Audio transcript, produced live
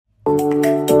Kara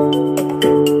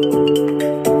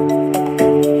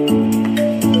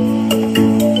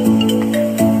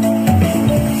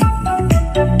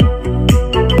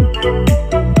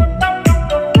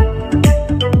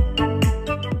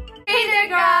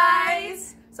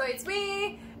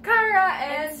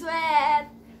and Svet!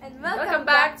 And welcome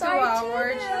back to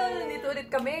our channel! Nandito ulit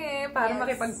kami para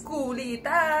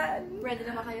makipagkulitan. Ready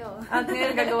naman kayo? At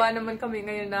ngayon, gagawa naman kami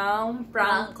ngayon ng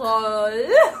prank call.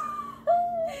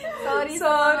 Sorry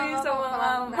sa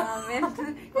mga namin.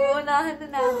 Uunahan na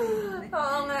namin.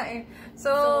 Oo nga eh.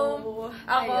 So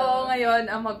ako ngayon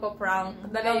ang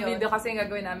magpa-prank. Dalawang video kasi yung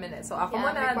gagawin namin eh. So ako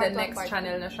muna, then next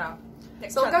channel na siya.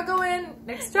 So, gagawin,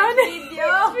 next video.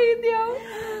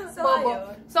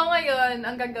 So, ngayon,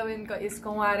 ang gagawin ko is,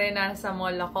 kung wari nasa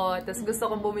mall ako, tapos gusto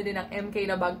kong bumili ng MK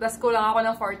na bag, tapos kulang ako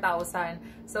ng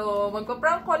 4,000. So,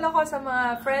 magpa-prank call ako sa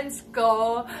mga friends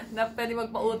ko na pwede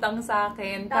magpautang sa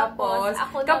akin. Tapos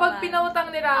kapag pinautang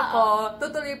nila ako,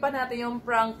 tutuloy pa natin yung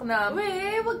prank na...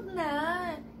 Weh, wag na.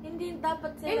 Hindi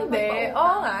dapat sila magpautang. Hindi.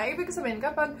 Oo nga. Ibig sabihin,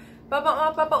 kapag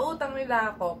papautang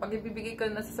nila ako, pag ibibigay ko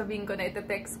na sasabihin ko na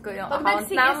ite-text ko yung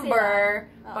account number.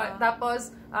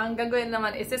 Tapos, ang gagawin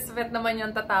naman, isi-svet naman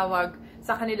yung tatawag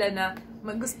sa kanila na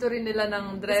gusto rin nila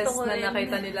ng dress na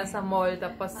nakita nila sa mall.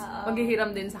 Tapos,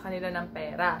 maghihiram din sa kanila ng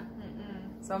pera.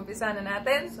 So, umpisa na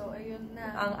natin. So, ayun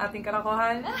na. Ang ating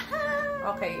karakohan.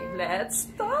 Okay, let's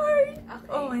start!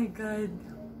 Okay. Oh my God.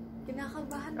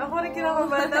 Kinakabahan ako rin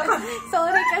kinakabahan ako.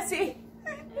 Sorry kasi.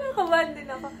 Kinakabahan din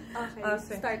ako. Okay,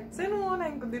 start. Sino muna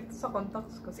yung dito sa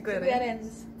contacts ko? Si Kuya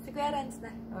Renz. Si Kuya Renz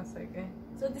na. Sige.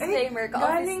 So, disclaimer,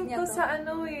 ka-office niya to.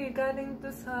 Galing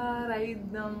to sa ride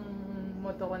ng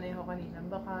moto ko na yung kanina.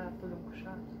 Baka tulog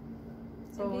siya.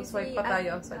 So, swipe pa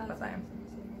tayo.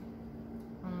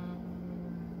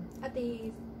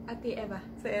 Ate Eva.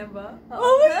 Si Eva?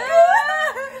 Oh my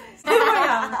God! Sino ba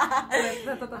yan?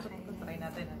 Try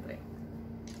natin.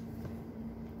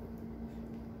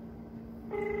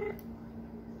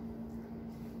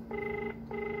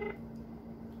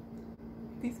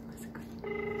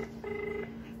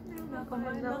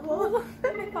 Nakakabahan ako.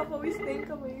 Nagpapawis na yung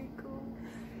kamay ko.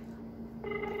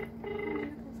 Hindi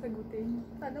natin sagutin.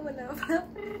 Paano wala pa?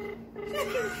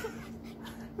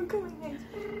 Huwag ka maingay.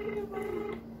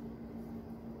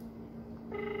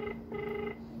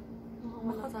 Mukhang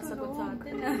walang sasagot sa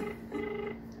atin ah.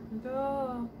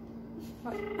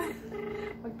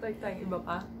 Mag-try tayong iba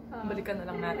pa. Balikan na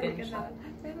lang natin siya.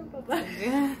 Meron pa ba?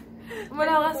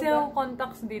 Wala kasi yung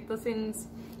contacts dito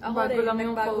since bago lang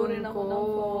yung phone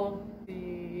ko. Si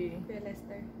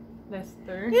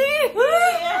Lester.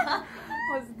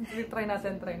 Try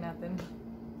natin.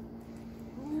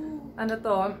 Ano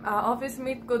to? Office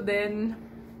mate ko din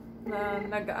na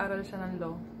nag-aaral siya ng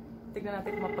law. Tignan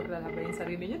natin kung mapaglalabay yung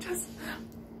sarili niya. Just...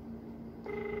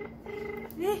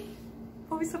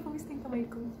 Pawis na yung kamay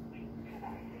ko.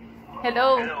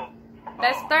 Hello?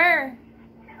 Lester?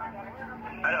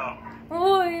 Ano?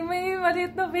 Uy, may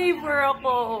maliit na favor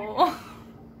ako.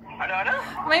 Ano?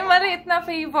 May maliit na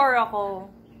favor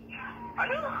ako.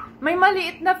 Ano? May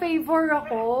maliit na favor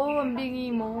ako. Ang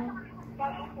bingi mo.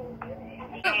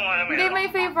 Hindi, may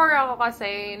favor ako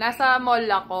kasi. Nasa mall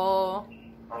ako.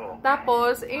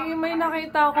 Tapos, may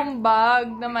nakita akong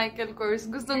bag na Michael Kors.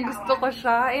 Gustong-gusto ko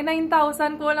siya.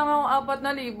 9,000 ko lang akong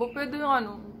 4,000. Pwede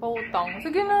yung pautang.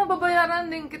 Sige na, babayaran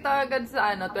din kita agad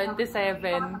sa 27.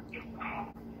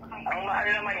 Ang mahal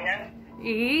naman yan.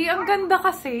 Ang ganda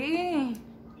kasi.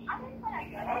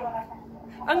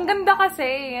 Ang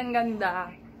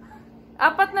ganda.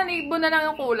 4,000 na lang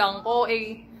yung kulang ko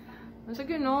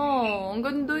Sige no, ang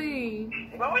ganda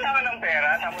Diba wala ka ng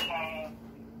pera tapos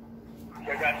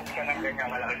gagastos ka ng ganyan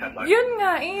malaki sa bag? Yun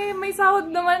nga may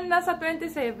sahod naman nasa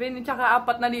 27 tsaka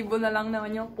 4,000 na lang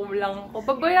naman yung kulang ko.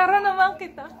 Pagbayaran naman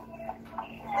kita.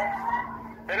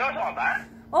 Seryoso ka ba?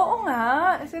 Oo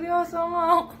nga, seryoso nga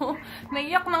ako.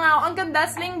 Naiyak na nga ako. Ang ganda,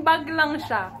 sling bag lang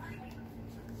siya.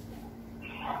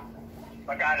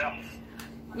 Magkano?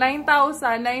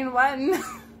 9,000,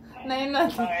 9,100.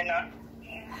 9,000.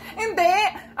 Hindi!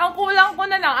 Ang kulang ko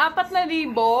na lang,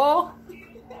 4,000.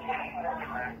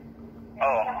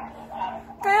 Oo.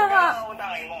 Kaya nga,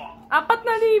 4,000.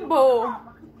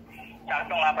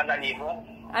 Saktong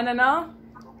 4,000? Ano no?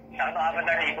 Saktong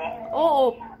 4,000?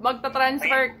 Oo,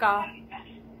 magta-transfer ka.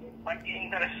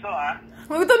 Mag-interest to ha?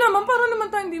 Ito naman, para naman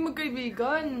tayo hindi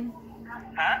magkaibigan.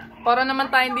 Ha? Para naman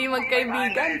tayo hindi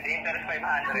magkaibigan. 500, interest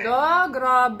 500.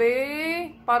 Grabe.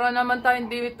 Para naman tayo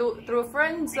hindi true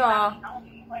friends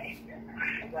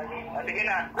Sige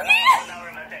na. Ano ang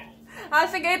number natin?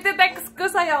 Sige, iti-text ko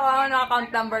sa'yo ang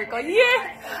account number ko.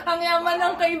 Yeah! Ang yaman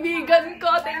ng kaibigan ko.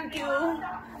 Thank you.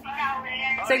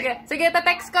 Sige, sige,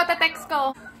 te-text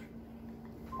ko.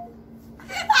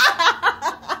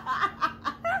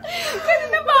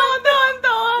 Kanina pa ako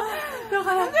tawa-tawa.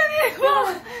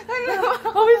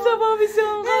 Pawisa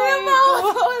ang kain ko.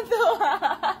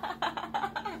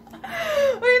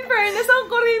 In fairness, ang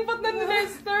kuripot na ni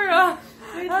Lester, ah.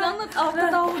 Wait lang,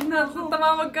 tatawag na ako.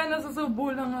 Tumawag ka na,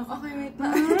 susubo lang ako. Okay, wait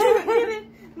lang.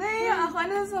 Naiya ako,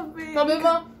 ano sabihin? Sabi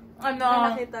mo, ano? May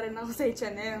nakita rin ako sa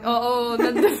H&M. Oo,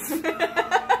 nandun.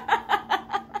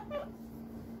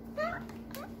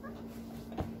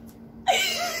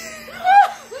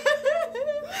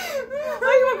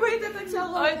 Ay, mag-wait at siya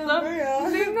ako.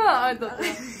 Hindi nga. Ito.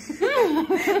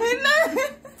 Wait lang.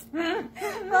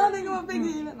 Hindi ko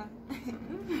mapigilan ah.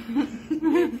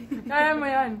 Kaya mo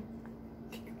yan.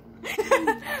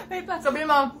 Wait lang. Sabi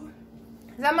mo,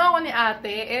 sama ako ni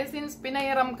ate, since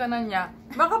pinahiram ka na niya,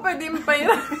 baka pwede mo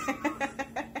pahiram.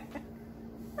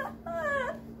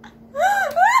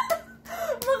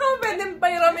 Baka pwede mo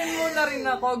pahiramin mo na rin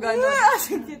ako, gano'n.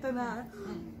 Asin kita na.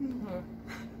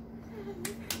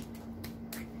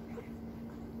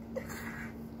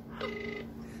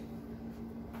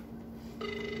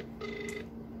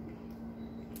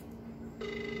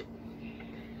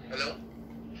 Hello?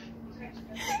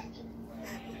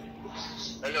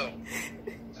 Hello?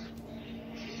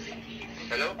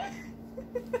 Hello?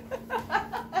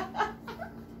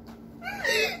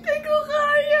 Hindi ko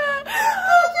kaya.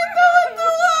 Bakit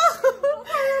tawa-tawa ako?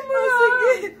 Kaya mo na.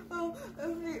 Sige.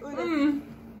 Okay, ulit.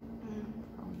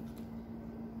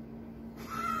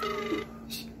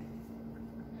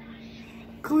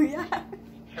 Kuya.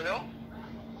 Hello?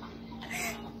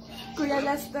 Kuya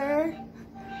Lester.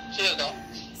 Sino to?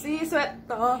 Si Sweat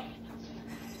to.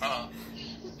 Oo.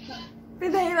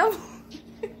 Pinahiram mo.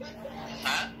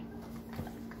 Ha?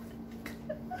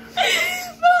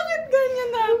 Bakit ganyan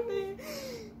natin?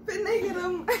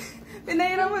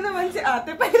 Pinahiram mo naman si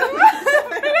ate. Pahiram mo.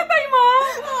 Pinatay mo?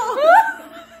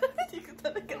 Hindi ko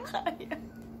talaga kaya.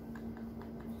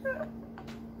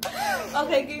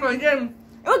 Okay, game. Again.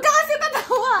 Huwag ka kasi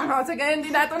tatawa. Oh, sige,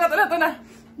 hindi na. Ito na.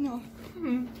 No.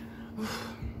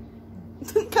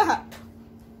 Doon ka.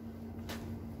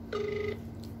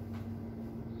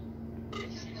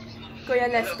 Kuya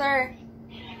Lester,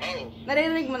 Oo.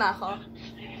 narinig mo na ako?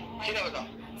 Sino ba to?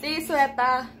 Si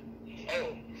Sweta.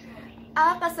 Oo.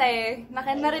 Kasi,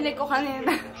 narinig ko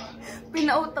kanina,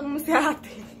 pinautang mo si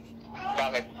ate.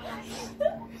 Bakit?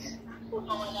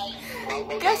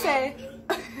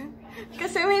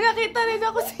 Kasi may nakita rin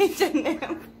ako sa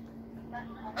H&M.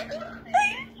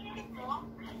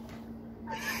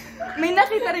 May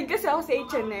nakita rin kasi ako sa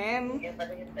H&M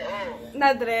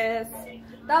na dress.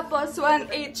 Tapos,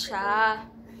 1.8 siya.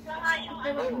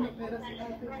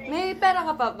 May pera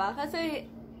ka pa ba? Kasi,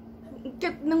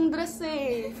 cute ng dress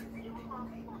eh.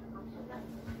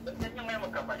 Ba't yung may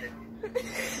magkapatid?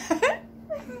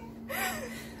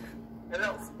 Hello?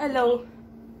 Hello?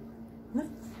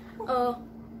 Oh,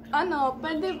 ano,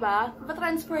 pwede ba?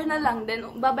 Pa-transfer na lang din.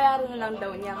 Babayaran na lang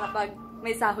daw niya kapag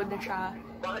may sahod na siya.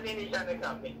 Bakit hindi siya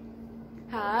nagsabi?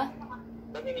 Ha?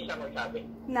 Bakit hindi siya magsabi?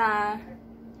 Na?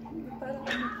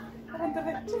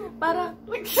 Para...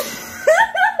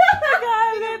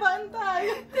 Nagalit!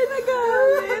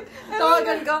 Nagalit!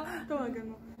 Tawagan ka. Tawagan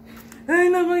mo.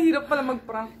 Ay, naku, hirap pala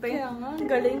mag-prank. Kaya nga,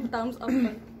 galing. Thumbs up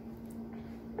pa.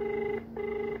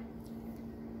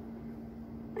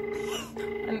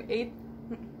 An 8?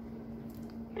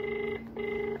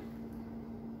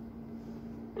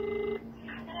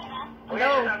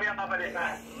 Hello? Sabi ang kapalit na.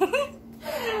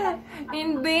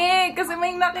 Hindi, kasi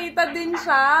may nakita din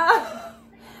siya.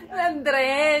 Na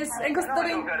dress. Eh, gusto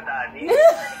rin... Sugar daddy?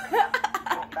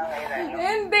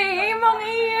 Hindi,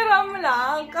 manghihiram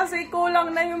lang. Kasi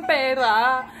kulang na yung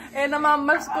pera. Eh,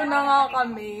 namamasko na nga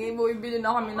kami. Bumibili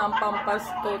na kami ng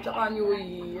pampasko, tsaka New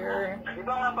Year. Di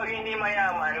ba nga pag hindi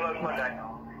mayaman, huwag magano?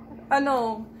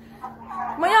 Ano?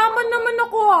 Mayaman naman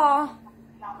ako, ha.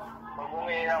 Pag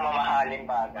bumili ng mamahaling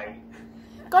bagay.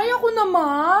 Kaya ko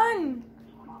naman.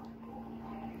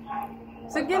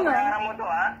 Sige na. Babayaran mo to,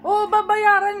 ha? Oo,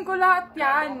 babayaran ko lahat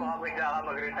yan. Baka bigla ka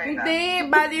mag-resign, Hindi,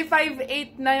 bali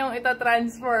 5.8 na yung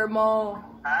ita-transfer mo.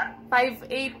 ha?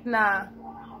 5.8 na.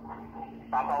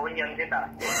 Papaunyan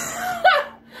kita.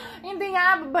 Hindi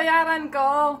nga, babayaran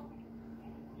ko.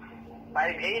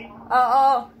 5'8"? Oo.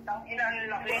 Tangina, ang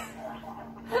laki.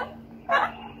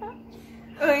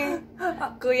 Uy,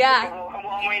 kuya. Kamukha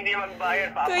mo hindi magbayad,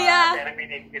 Kuya.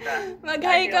 terminate kita.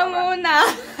 Mag-hi ka muna.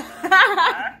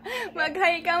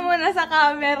 Mag-hi ka muna sa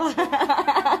camera.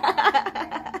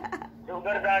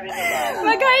 Sugar daddy niyo ba?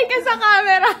 Mag-hi ka sa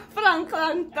camera. Prank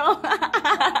lang to.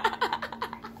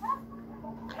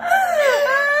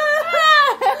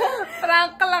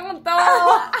 Prank lang to!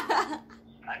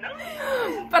 Ano?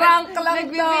 Prank lang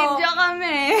to! Nagbibideo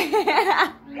kami.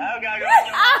 Gagawin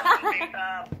nyo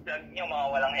sa vlog nyo, mga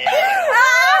walang hiya.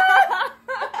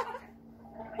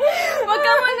 Huwag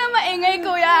ka muna maingay,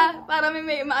 kuya. Para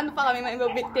may maano pa kami, may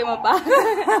biktima pa.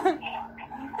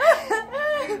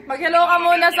 Mag-hello ka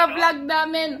muna sa vlog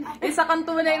namin. Isa kang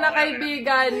tunay na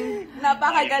kaibigan.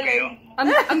 Napakagaling.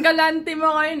 Ang galante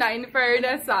mo ngayon na, in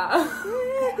fairness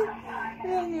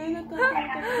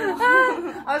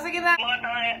O, sige na.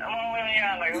 Mga walang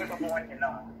hiya kayo, tapuan nyo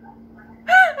lang.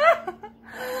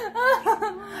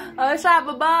 O siya,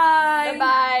 bye-bye.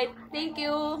 Bye-bye. Thank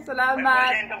you. Salamat.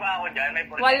 May porsyento ba ako dyan? May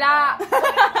porsyento. Wala.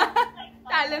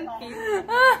 Talent tip.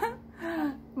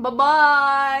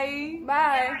 Bye-bye.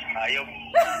 Bye. Ayok.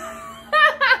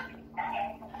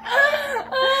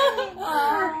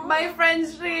 Bye,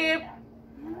 friendship.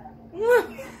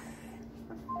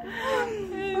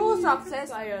 Success.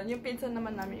 So, ayun. Yung pinsan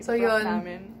naman namin. So, yun.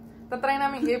 Tatry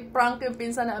namin i-prank yung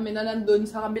pinsan namin na nandun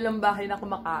sa kabilang bahay na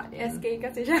kumakain. SK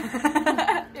kasi siya.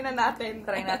 Ina natin.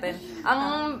 Try natin. Ang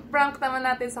prank naman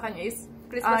natin sa kanya is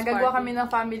gagawa kami ng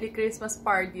family Christmas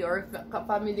party or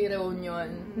family reunion.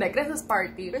 Hindi, Christmas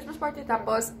party. Christmas party.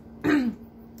 Tapos,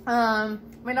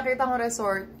 may nakita kong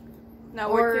resort Na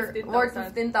worth worth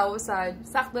 15,000.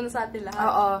 Sakto na sa atin lahat.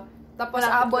 Oo. Tapos,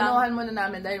 Malapit aabonohan muna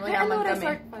namin dahil mayaman kami.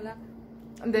 resort pala?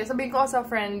 Hindi, sabihin ko sa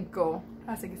friend ko.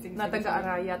 Sige. Na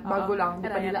taga-Arayat. Bago lang. Hindi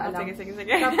pa nila alam. Sige.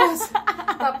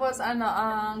 Tapos,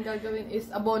 ang gagawin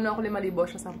is, abono ako 5,000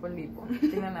 siya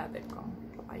 10,000. Tingnan natin kung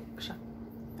papayag siya.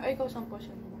 Ay, ikaw 10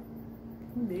 siya.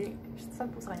 Hindi.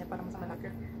 10 sa kanya para mas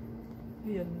malaki.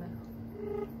 Yun na.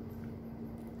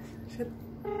 Shit.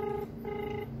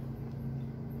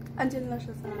 Andiyan lang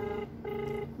siya sa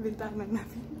bintana namin.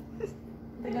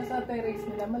 Tingnan sa terrace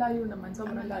nila. Malayo naman.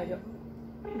 Sobrang layo.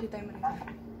 Hindi tayo marinig.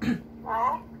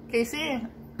 Casey.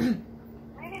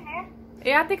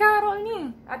 Ate Carol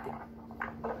ni.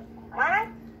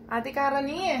 Ate Carol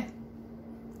ni.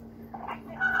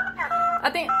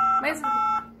 Ate, may...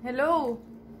 Hello.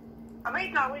 Wait.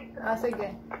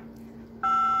 Sige.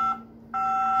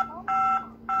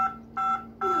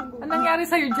 Anong nangyari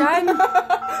sa'yo dyan?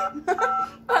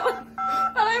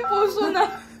 Parang yung puso na.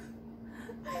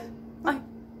 Ay,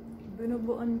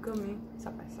 binubuan kami.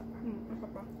 Sapa.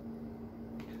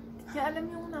 Kaya alam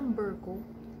yung number ko.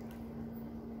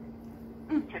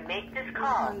 To make this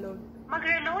call,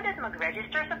 mag-reload at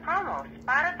mag-register sa promos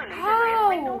para tuloy sa How? iyong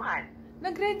kwentuhan.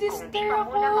 Nag-register Kung di pa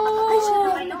ako. muna Ay, siya makapag-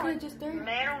 na nag-register.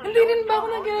 Merong Hindi rin ba ako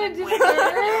load nag-register?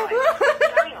 Dial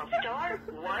star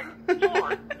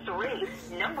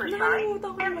 143 number sign Nakalimutan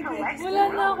ko and mag-register. select Wala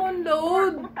na akong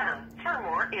load. utang for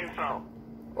more info.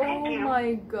 Oh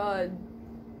my God.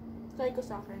 Try ko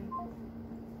sa akin.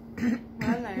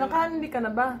 Wala na yun. Nakahandi ka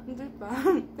na ba? Hindi pa.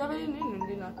 Pero yun,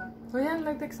 hindi na. So yan,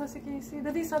 nag-text na si Casey.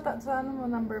 Dali sa ano mo,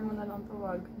 number mo na lang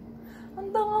tawag.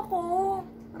 Andang ako.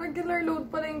 Regular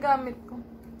load pala yung gamit ko.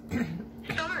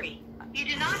 Sorry, you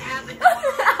do not have enough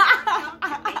account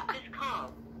to make this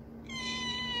call.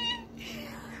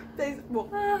 Facebook.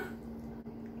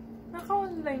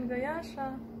 Naka-online kaya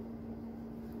siya.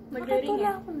 Nag-ring Wala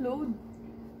eh. akong load.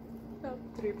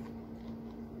 Trip.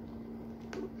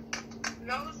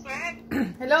 No, sir.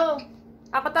 Hello?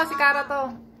 Ako to, si Kara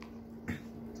to.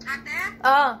 Ate?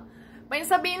 May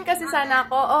sabihin kasi sana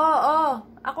ako. Oo.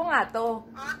 Ako nga to.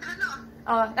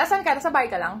 Nasaan ka? Nasa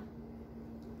bahay ka lang?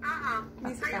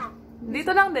 Busy ka.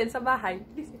 Dito lang din, sa bahay.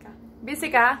 Busy ka. Busy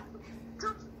ka?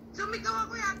 Sumigaw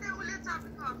ako yate ulit,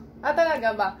 sabi ko. Talaga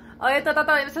ba? Ito,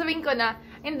 totoo. Sabihin ko na.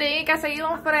 Hindi, kasi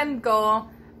yung friend ko,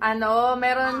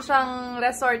 meron siyang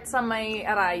resort sa may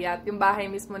Arayat. Yung bahay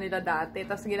mismo nila dati.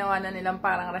 Tapos ginawa na nilang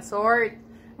parang resort.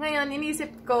 Ngayon,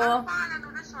 inisip ko... Ano pangalan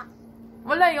ng resort?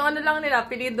 Wala, yung lang nila.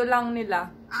 Pilido lang nila.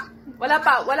 Wala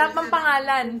pang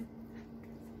pangalan.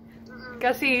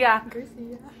 Garcia.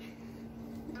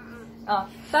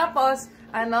 Tapos,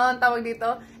 ang tawag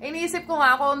dito? Inisip ko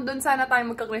nga kung doon sana tayo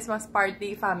magka-Christmas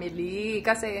party family.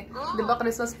 Kasi, di ba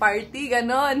Christmas party,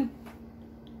 ganon.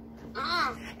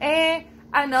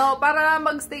 Para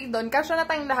magstay doon, kasya na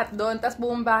tayong lahat doon. Tapos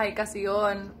buong bahay kasi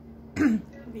yun.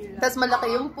 Tapos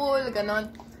malaki yung pool,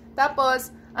 ganon. Tapos,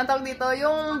 ang tawag dito,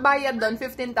 yung bayad doon,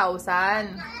 15,000.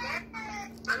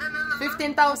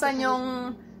 15,000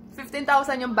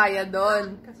 yung bayad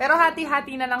doon. Pero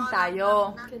hati-hati na lang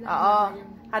tayo. Oo.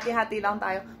 Hati-hati lang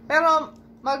tayo. Pero,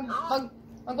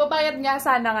 magbabayad nga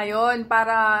sana ngayon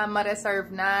para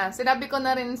ma-reserve na. Sinabi ko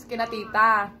na rin kina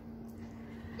tita.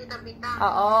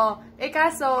 Oo.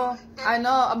 Kaso,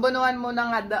 abonuan muna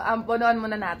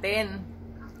natin.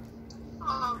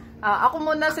 Ako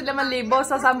muna sila 5,000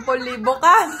 sa 10,000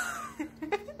 ka.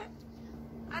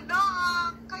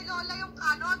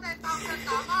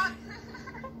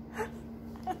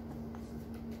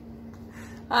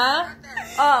 Ha?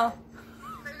 Oh.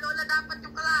 May lola dapat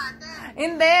yung kalahati.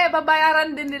 Hindi,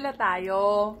 babayaran din nila tayo.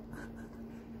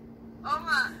 Oo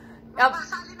nga. Yup.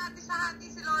 Masali natin sa hati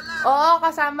si lola. Oo,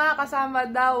 kasama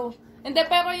daw. Hindi,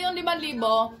 pero yung 5,000,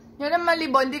 yung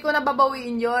 5,000, hindi ko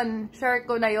nababawiin yun. Share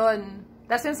ko na yun.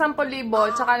 Tapos yung 10,000,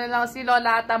 tsaka na lang si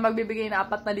Lola ata magbibigay na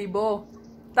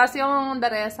 4,000. Tapos yung the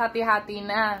rest, hati-hati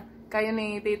na. Kayo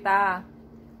ni tita.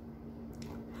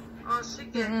 Oh,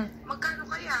 sige. Magkano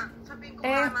kaya? Sabihin ko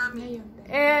Eh, kay mami.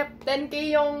 10K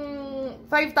yung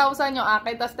 5,000 yung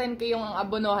akin, tapos 10K yung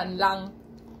abonohan lang.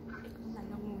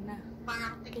 Ano muna?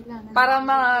 Parang Kailangan. Para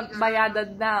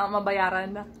mabayaran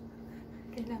na.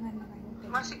 Kailangan na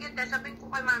kayo. sige, te, sabihin ko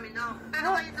kay mami, no?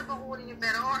 Pero ngayon na ba kukunin yung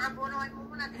pera? O, abonohin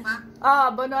mo muna, di ba?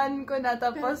 Abonohan ko na,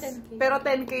 tapos, pero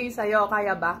 10K sa'yo,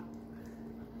 kaya ba?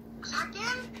 Sa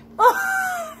akin?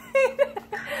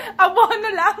 Abono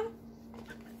lang.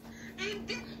 Eh,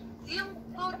 hindi. Yung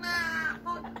phone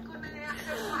ko na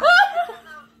i-access mo.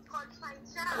 Consign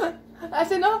siya.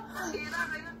 Sino? Sira,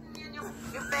 ngayon yun yung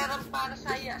pera para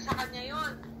sa kanya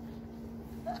yun.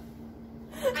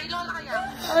 Kay lola kaya?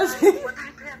 Sige. Wala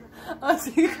tayong pera.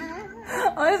 Sige.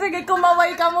 Sige,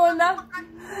 kumaway ka muna.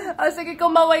 Sige,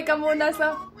 kumaway ka muna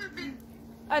sa...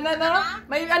 Ano na?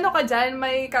 May ano ka dyan?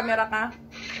 May camera ka?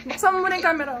 Buksan mo muna yung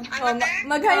camera.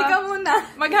 Mag-hi ka muna.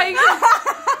 Mag-hi ka.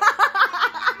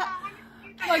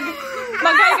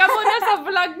 Mag-hi ka muna sa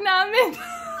vlog namin.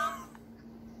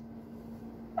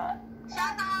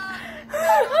 Shut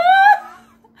up!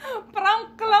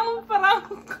 Prank lang, prank.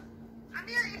 Ano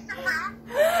yun? Isa pa?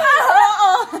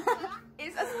 Oo.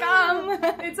 It's a scam.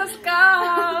 It's a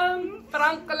scam.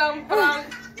 Prank lang, prank.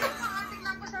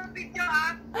 Tingnan ko sa video,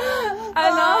 ah.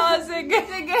 Ano? Sige,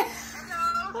 sige.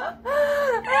 Hello?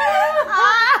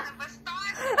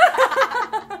 Bastos!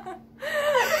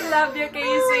 Love you,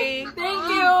 Casey. Thank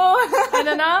you.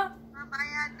 Ano na?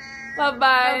 Bye-bye, ate.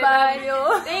 Bye-bye. Love you.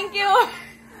 Thank you.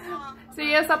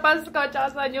 See you sa Pasko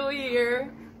tsaka sa New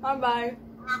Year. Bye-bye.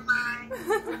 Bye-bye.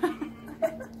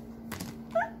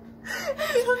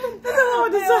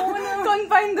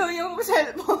 Confine daw yung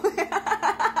cellphone.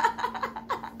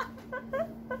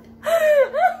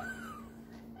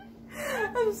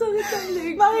 Ang sakit ang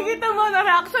leg. Makikita mo na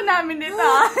reaction namin dito.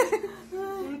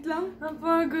 Wait lang.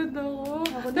 Napagod ako.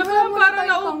 Di Diba ba wala parang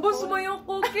tayong naubos pangkol? mo yung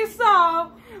cookies ah.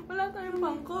 Wala tayong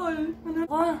pangkol.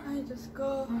 Ay, Diyos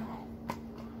ko.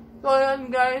 So yun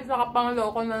guys,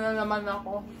 nakapangloko na naman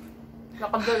ako.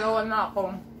 Nakadalawa na ako.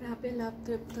 Grabe, lap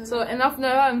trip to. So enough na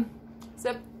yan.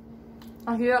 Except,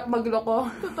 ang hirap magloko.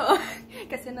 Totoo.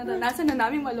 Kasi naranasan na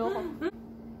namin maloko.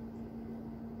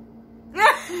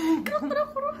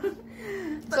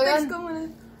 So Text yan, ko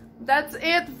muna. that's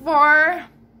it for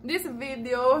this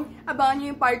video. Abangan nyo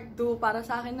yung part 2 para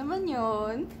sa akin naman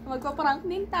yun. Magpa-prank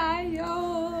din tayo.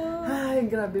 Ay,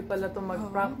 grabe pala to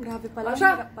mag-prank. Oh, grabe pala.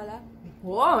 Siya. Hirap pala.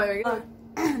 Wow, my God.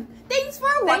 Thanks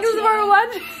for watching. Thanks for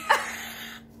watching.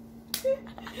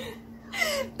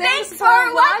 Thanks for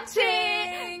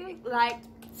watching. Like,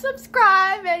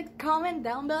 subscribe, and comment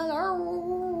down below.